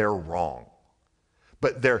that they're wrong.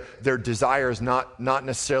 But their desire is not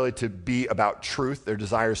necessarily to be about truth. Their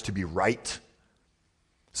desire is to be right.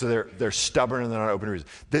 So they're stubborn and they're not open to reason.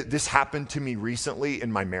 This happened to me recently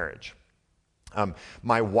in my marriage.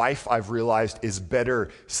 My wife, I've realized, is better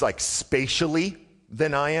spatially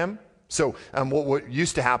than I am. So what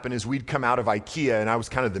used to happen is we'd come out of IKEA and I was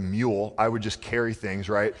kind of the mule. I would just carry things,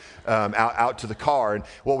 right, out to the car. And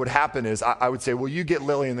what would happen is I would say, well, you get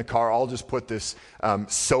Lily in the car. I'll just put this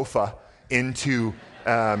sofa into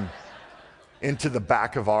the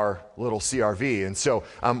back of our little CRV. And so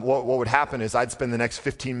what would happen is I'd spend the next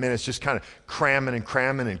 15 minutes just kind of cramming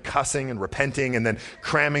and cussing and repenting and then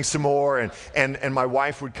cramming some more. And my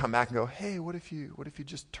wife would come back and go, hey, what if you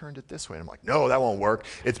just turned it this way? And I'm like, no, that won't work.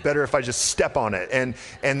 It's better if I just step on it. And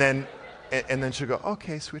then she'll go,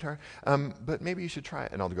 okay, sweetheart, but maybe you should try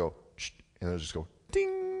it. And I'll go, shh, and it'll just go,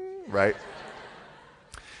 ding, right?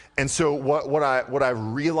 And so what I've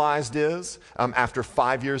realized is, after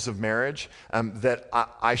 5 years of marriage, that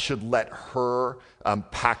I should let her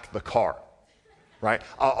pack the car, right?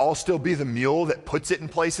 I'll still be the mule that puts it in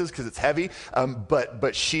places because it's heavy,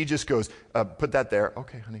 but she just goes, put that there.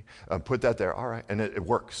 Okay, honey. Put that there. All right. And it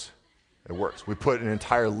works. It works. We put an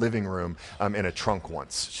entire living room in a trunk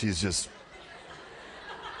once.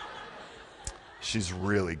 She's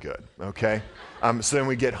really good, okay? So then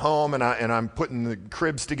we get home, and I'm putting the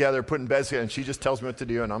cribs together, putting beds together, and she just tells me what to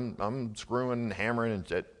do, and I'm screwing and hammering,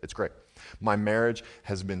 and it's great. My marriage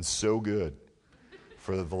has been so good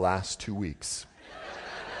for the last 2 weeks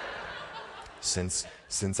since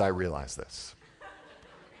I realized this.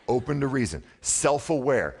 Open to reason,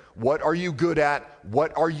 self-aware. What are you good at?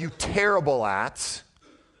 What are you terrible at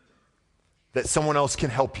that someone else can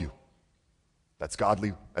help you? That's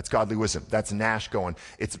godly wisdom. That's Nash going,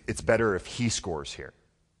 it's better if he scores here,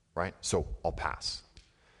 right? So I'll pass.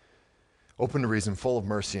 Open to reason, full of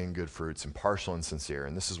mercy and good fruits, impartial and sincere.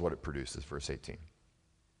 And this is what it produces, verse 18.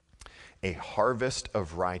 A harvest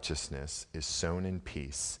of righteousness is sown in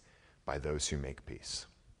peace by those who make peace.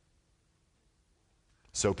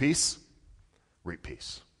 Sow peace, reap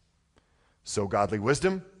peace. Sow godly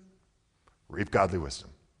wisdom, reap godly wisdom.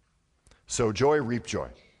 Sow joy, reap joy.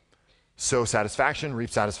 Sow satisfaction,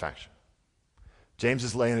 reap satisfaction. James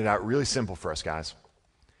is laying it out really simple for us, guys.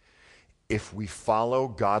 If we follow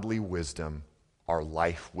godly wisdom, our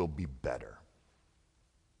life will be better.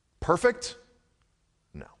 Perfect?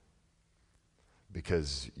 No.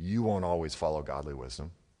 Because you won't always follow godly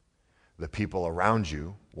wisdom. The people around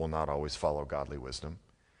you will not always follow godly wisdom.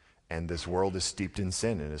 And this world is steeped in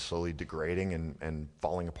sin and is slowly degrading and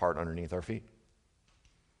falling apart underneath our feet.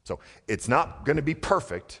 So it's not going to be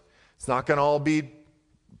perfect. It's not going to all be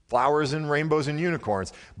flowers and rainbows and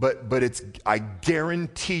unicorns, but I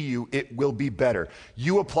guarantee you it will be better.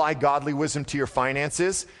 You apply godly wisdom to your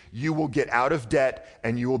finances, you will get out of debt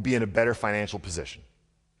and you will be in a better financial position.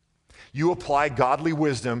 You apply godly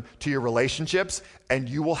wisdom to your relationships and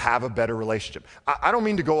you will have a better relationship. I don't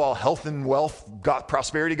mean to go all health and wealth,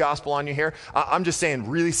 prosperity gospel on you here. I'm just saying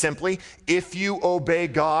really simply, if you obey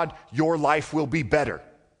God, your life will be better.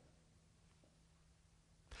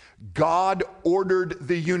 God ordered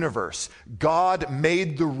the universe. God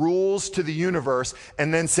made the rules to the universe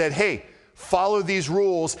and then said, hey, follow these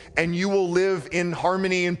rules and you will live in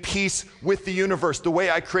harmony and peace with the universe the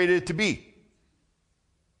way I created it to be.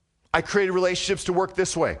 I created relationships to work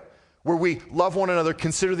this way, where we love one another,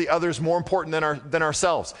 consider the others more important than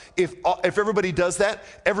ourselves. If everybody does that,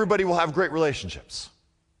 everybody will have great relationships.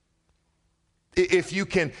 If you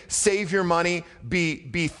can save your money,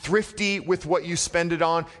 be thrifty with what you spend it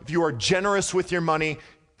on, if you are generous with your money,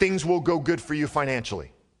 things will go good for you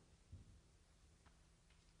financially.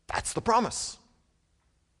 That's the promise.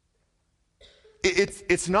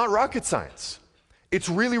 It's not rocket science. It's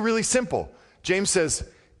really, really simple. James says,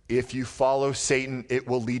 if you follow Satan, it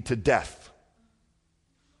will lead to death.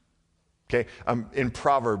 Okay, in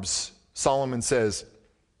Proverbs, Solomon says,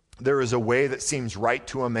 there is a way that seems right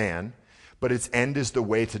to a man, but its end is the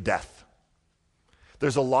way to death.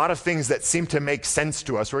 There's a lot of things that seem to make sense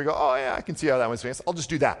to us where we go, oh yeah, I can see how that makes sense. I'll just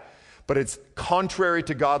do that. But it's contrary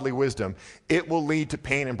to godly wisdom. It will lead to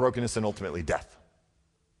pain and brokenness and ultimately death.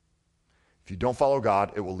 If you don't follow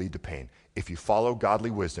God, it will lead to pain. If you follow godly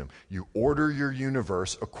wisdom, you order your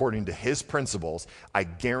universe according to his principles, I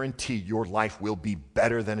guarantee your life will be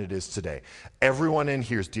better than it is today. Everyone in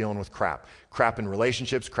here is dealing with crap. Crap in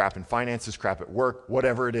relationships, crap in finances, crap at work,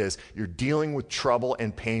 whatever it is. You're dealing with trouble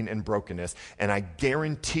and pain and brokenness. And I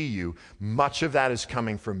guarantee you, much of that is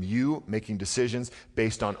coming from you making decisions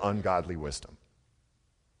based on ungodly wisdom.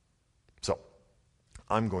 So,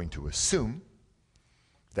 I'm going to assume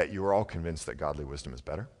that you are all convinced that godly wisdom is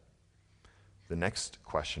better. The next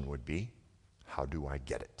question would be, how do I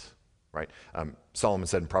get it? Right? Solomon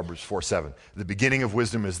said in Proverbs 4:7, the beginning of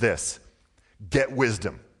wisdom is this, get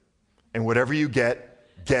wisdom. And whatever you get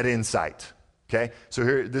insight. Okay? So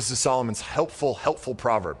here, this is Solomon's helpful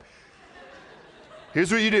proverb.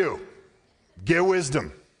 Here's what you do. Get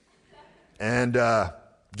wisdom. And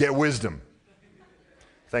get wisdom.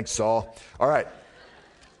 Thanks, Saul. All right.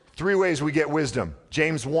 3 ways we get wisdom.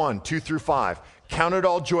 James 1:2-5. Count it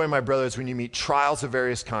all joy, my brothers, when you meet trials of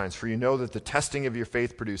various kinds, for you know that the testing of your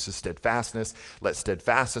faith produces steadfastness. Let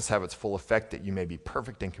steadfastness have its full effect, that you may be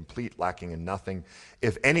perfect and complete, lacking in nothing.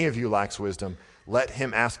 If any of you lacks wisdom, let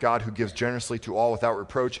him ask God, who gives generously to all without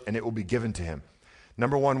reproach, and it will be given to him.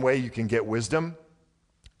 Number 1 way you can get wisdom,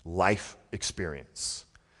 life experience,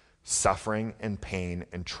 suffering and pain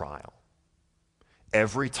and trial.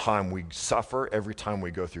 Every time we suffer, every time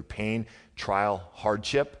we go through pain, trial,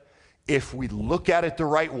 hardship, if we look at it the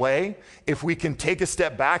right way, if we can take a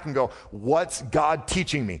step back and go, what's God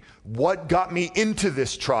teaching me? What got me into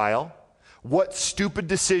this trial? What stupid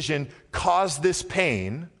decision caused this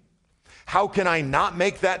pain? How can I not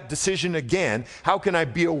make that decision again? How can I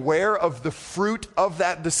be aware of the fruit of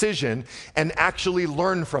that decision and actually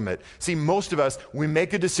learn from it? See, most of us, we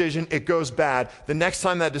make a decision, it goes bad. The next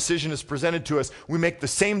time that decision is presented to us, we make the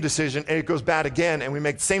same decision and it goes bad again, and we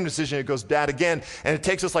make the same decision, it goes bad again, and it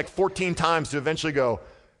takes us like 14 times to eventually go,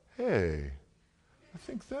 hey, I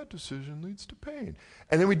think that decision leads to pain.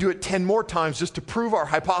 And then we do it 10 more times just to prove our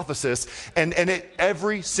hypothesis, and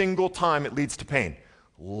every single time it leads to pain.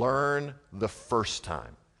 Learn the first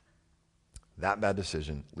time. That bad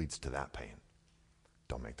decision leads to that pain.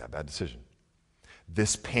 Don't make that bad decision.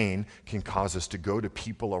 This pain can cause us to go to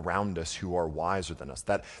people around us who are wiser than us.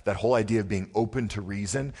 That whole idea of being open to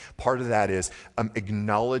reason, part of that is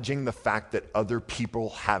acknowledging the fact that other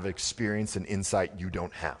people have experience and insight you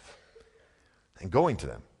don't have. And going to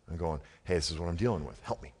them and going, hey, this is what I'm dealing with.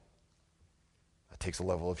 Help me. That takes a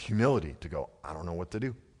level of humility to go, I don't know what to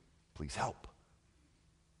do. Please help.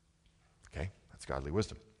 Okay, that's godly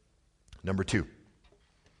wisdom. Number 2,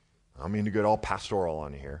 I don't mean to get all pastoral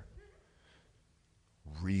on you here.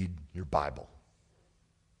 Read your Bible.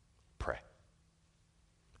 Pray.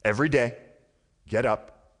 Every day, get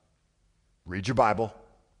up, read your Bible,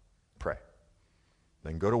 pray.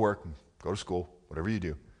 Then go to work, go to school, whatever you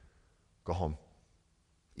do. Go home,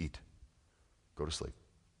 eat, go to sleep.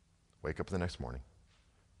 Wake up the next morning,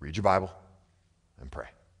 read your Bible, and pray.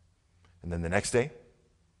 And then the next day,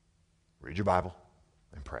 read your Bible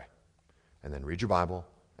and pray. and then read your Bible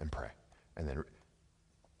and pray. And then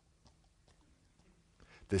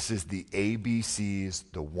this is the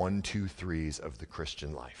ABCs, the 1, 2, 3s of the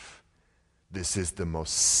Christian life. This is the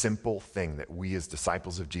most simple thing that we as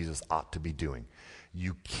disciples of Jesus ought to be doing.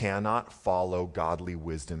 You cannot follow godly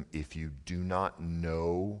wisdom if you do not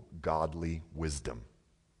know godly wisdom.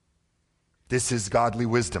 This is godly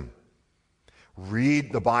wisdom.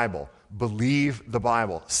 Read the Bible, believe the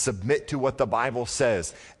Bible, submit to what the Bible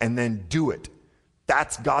says, and then do it.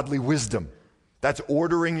 That's godly wisdom. That's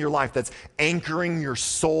ordering your life. That's anchoring your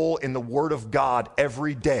soul in the Word of God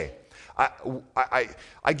every day.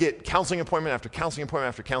 I get counseling appointment after counseling appointment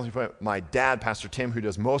after counseling appointment. My dad, Pastor Tim, who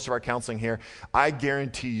does most of our counseling here, I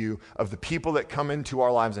guarantee you, of the people that come into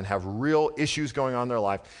our lives and have real issues going on in their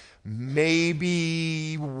life,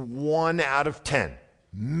 maybe 1 out of 10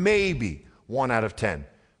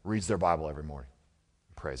 reads their Bible every morning,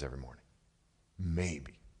 prays every morning.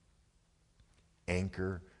 Maybe.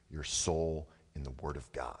 Anchor your soul in the Word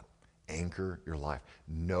of God. Anchor your life.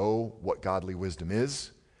 Know what godly wisdom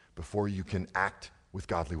is before you can act with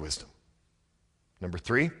godly wisdom. Number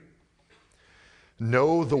 3,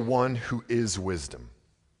 know the one who is wisdom.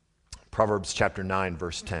 Proverbs chapter 9,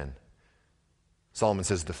 verse 10. Solomon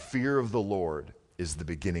says, the fear of the Lord is the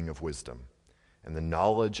beginning of wisdom, and the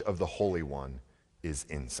knowledge of the Holy One is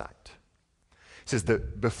insight. He says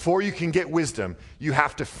that before you can get wisdom, you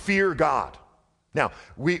have to fear God. Now,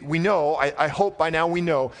 we know, I hope by now we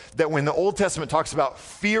know, that when the Old Testament talks about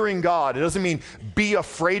fearing God, it doesn't mean be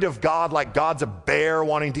afraid of God like God's a bear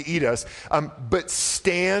wanting to eat us, but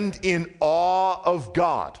stand in awe of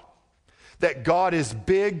God. That God is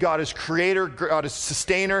big, God is creator, God is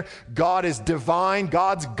sustainer, God is divine,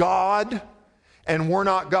 God's God, and we're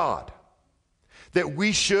not God. That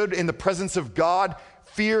we should, in the presence of God,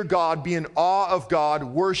 fear God, be in awe of God,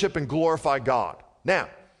 worship and glorify God. Now,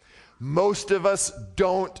 most of us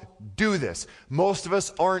don't do this. Most of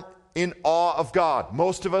us aren't in awe of God.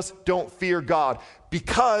 Most of us don't fear God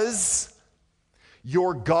because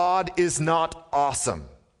your God is not awesome.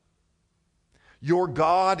 Your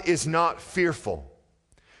God is not fearful.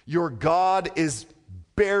 Your God is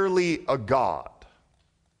barely a God.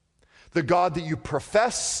 The God that you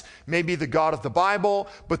profess may be the God of the Bible,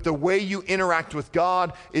 but the way you interact with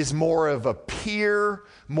God is more of a peer,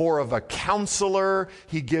 more of a counselor.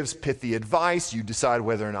 He gives pithy advice. You decide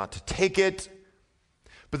whether or not to take it.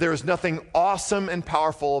 But there is nothing awesome and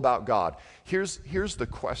powerful about God. Here's the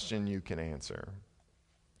question you can answer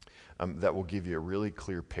that will give you a really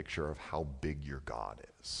clear picture of how big your God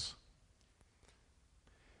is.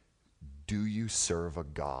 Do you serve a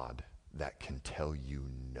God that can tell you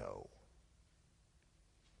no?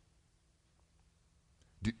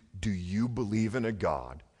 Do you believe in a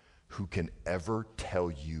God who can ever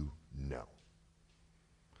tell you no?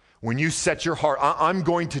 When you set your heart, I'm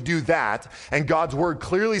going to do that, and God's word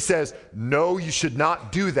clearly says, no, you should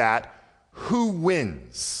not do that, who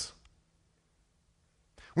wins?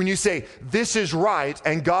 When you say, this is right,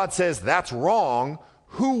 and God says, that's wrong,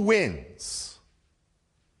 who wins?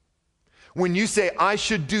 When you say, I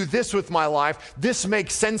should do this with my life, this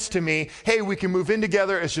makes sense to me. Hey, we can move in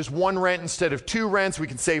together. It's just one rent instead of 2 rents. We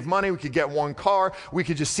can save money. We could get 1 car. We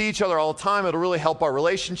could just see each other all the time. It'll really help our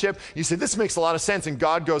relationship. You say, this makes a lot of sense. And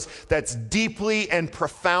God goes, that's deeply and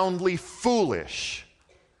profoundly foolish.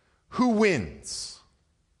 Who wins?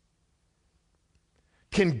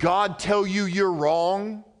 Can God tell you you're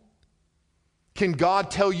wrong? Can God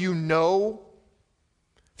tell you no?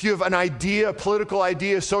 If you have an idea, a political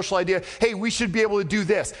idea, a social idea, hey, we should be able to do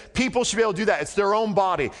this. People should be able to do that. It's their own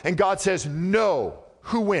body. And God says, no.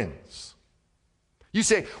 Who wins? You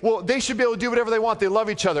say, well, they should be able to do whatever they want. They love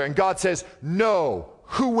each other. And God says, no.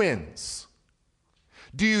 Who wins?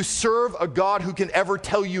 Do you serve a God who can ever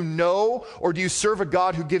tell you no? Or do you serve a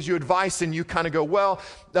God who gives you advice and you kind of go, well,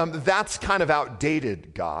 that's kind of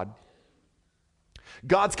outdated, God.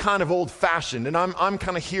 God's kind of old-fashioned, and I'm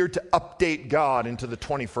kind of here to update God into the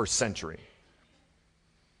 21st century.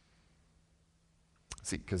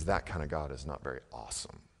 See, because that kind of God is not very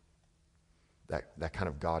awesome. That kind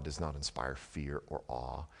of God does not inspire fear or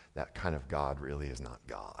awe. That kind of God really is not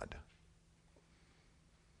God.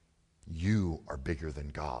 You are bigger than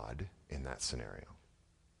God in that scenario.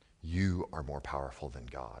 You are more powerful than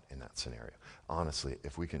God in that scenario. Honestly,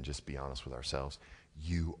 if we can just be honest with ourselves,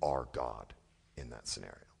 you are God in that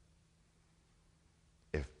scenario.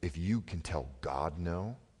 If you can tell God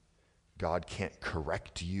no, God can't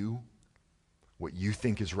correct you. What you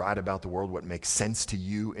think is right about the world, what makes sense to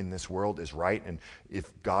you in this world is right, and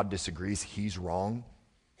if God disagrees, he's wrong.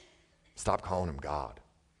 Stop calling him God.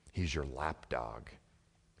 He's your lapdog.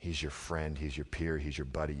 He's your friend, he's your peer, he's your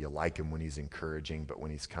buddy. You like him when he's encouraging, but when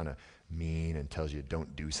he's kind of mean and tells you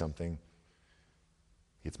don't do something,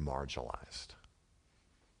 it's marginalized.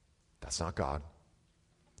 That's not God.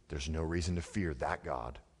 There's no reason to fear that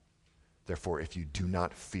God. Therefore, if you do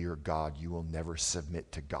not fear God, you will never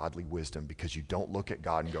submit to godly wisdom, because you don't look at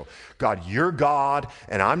God and go, God, you're God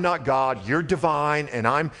and I'm not God. You're divine and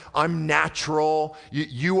I'm natural.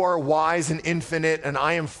 You are wise and infinite and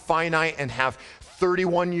I am finite and have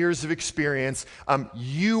 31 years of experience.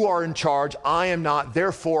 You are in charge. I am not.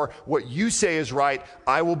 Therefore, what you say is right,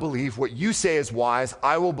 I will believe. What you say is wise,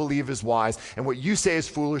 I will believe is wise. And what you say is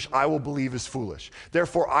foolish, I will believe is foolish.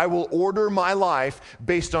 Therefore, I will order my life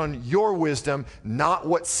based on your wisdom, not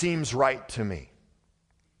what seems right to me.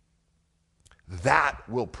 That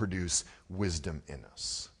will produce wisdom in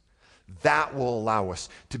us. That will allow us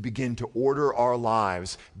to begin to order our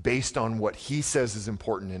lives based on what he says is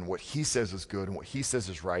important and what he says is good and what he says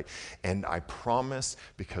is right. And I promise,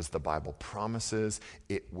 because the Bible promises,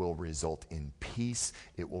 it will result in peace.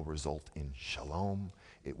 It will result in shalom.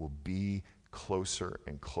 It will be closer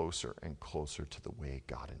and closer and closer to the way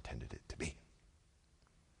God intended it to be.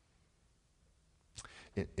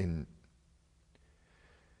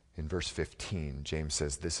 In verse 15, James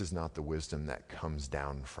says, this is not the wisdom that comes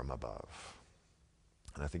down from above.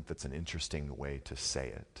 And I think that's an interesting way to say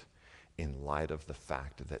it in light of the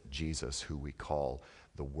fact that Jesus, who we call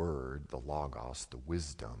the Word, the Logos, the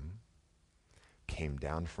wisdom, came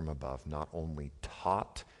down from above, not only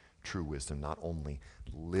taught true wisdom, not only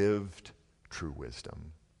lived true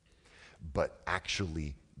wisdom, but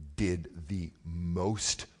actually did the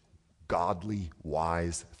most godly,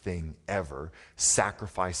 wise thing ever,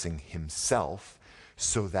 sacrificing himself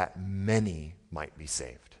so that many might be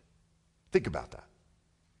saved. Think about that.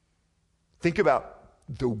 Think about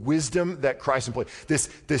the wisdom that Christ employed. This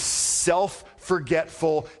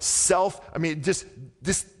self-forgetful,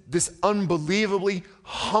 this unbelievably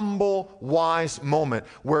humble, wise moment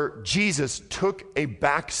where Jesus took a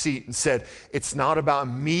back seat and said, it's not about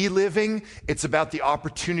me living, it's about the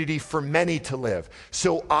opportunity for many to live.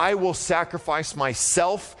 So I will sacrifice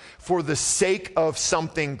myself for the sake of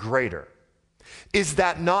something greater. Is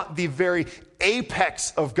that not the very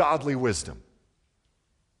apex of godly wisdom?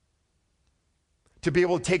 To be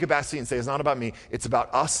able to take a back seat and say, it's not about me, it's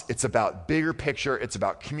about us, it's about bigger picture, it's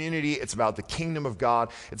about community, it's about the kingdom of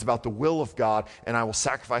God, it's about the will of God, and I will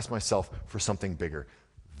sacrifice myself for something bigger.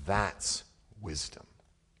 That's wisdom.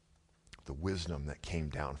 The wisdom that came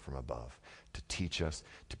down from above to teach us,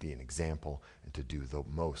 to be an example, and to do the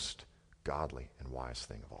most godly and wise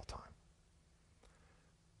thing of all time.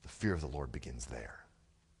 The fear of the Lord begins there.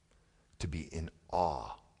 To be in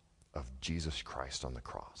awe of Jesus Christ on the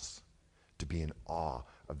cross. To be in awe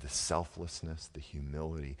of the selflessness, the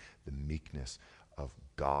humility, the meekness of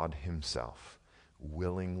God himself,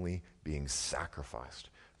 willingly being sacrificed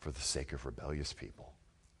for the sake of rebellious people,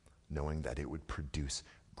 knowing that it would produce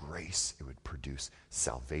grace, it would produce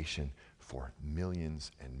salvation for millions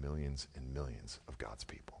and millions and millions of God's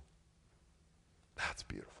people. That's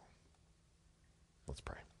beautiful. Let's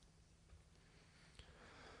pray.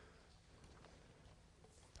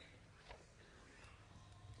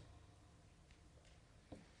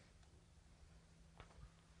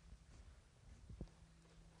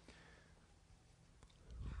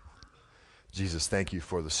 Jesus, thank you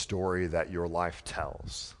for the story that your life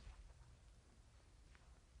tells.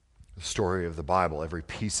 The story of the Bible, every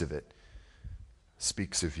piece of it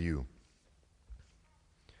speaks of you.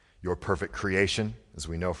 Your perfect creation, as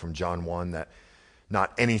we know from John 1, that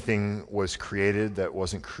not anything was created that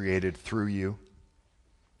wasn't created through you.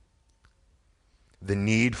 The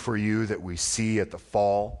need for you that we see at the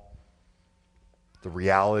fall. The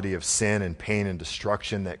reality of sin and pain and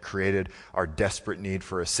destruction that created our desperate need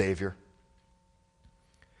for a Savior.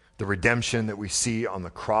 The redemption that we see on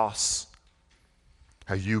the cross,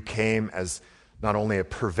 how you came as not only a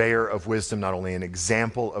purveyor of wisdom, not only an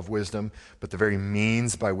example of wisdom, but the very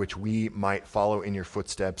means by which we might follow in your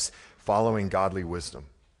footsteps, following godly wisdom.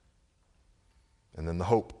 And then the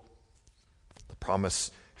hope, the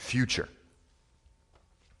promised future,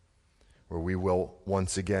 where we will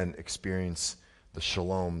once again experience the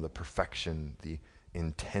shalom, the perfection, the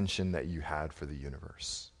intention that you had for the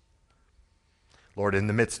universe. Lord, in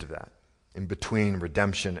the midst of that, in between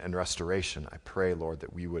redemption and restoration, I pray, Lord,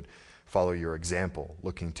 that we would follow your example,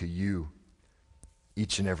 looking to you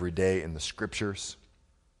each and every day in the scriptures.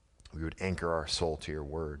 We would anchor our soul to your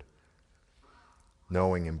word,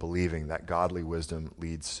 knowing and believing that godly wisdom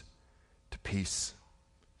leads to peace,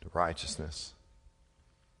 to righteousness,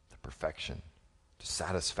 to perfection, to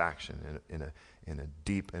satisfaction in a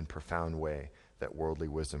deep and profound way that worldly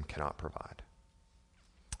wisdom cannot provide.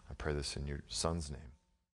 I pray this in your Son's name.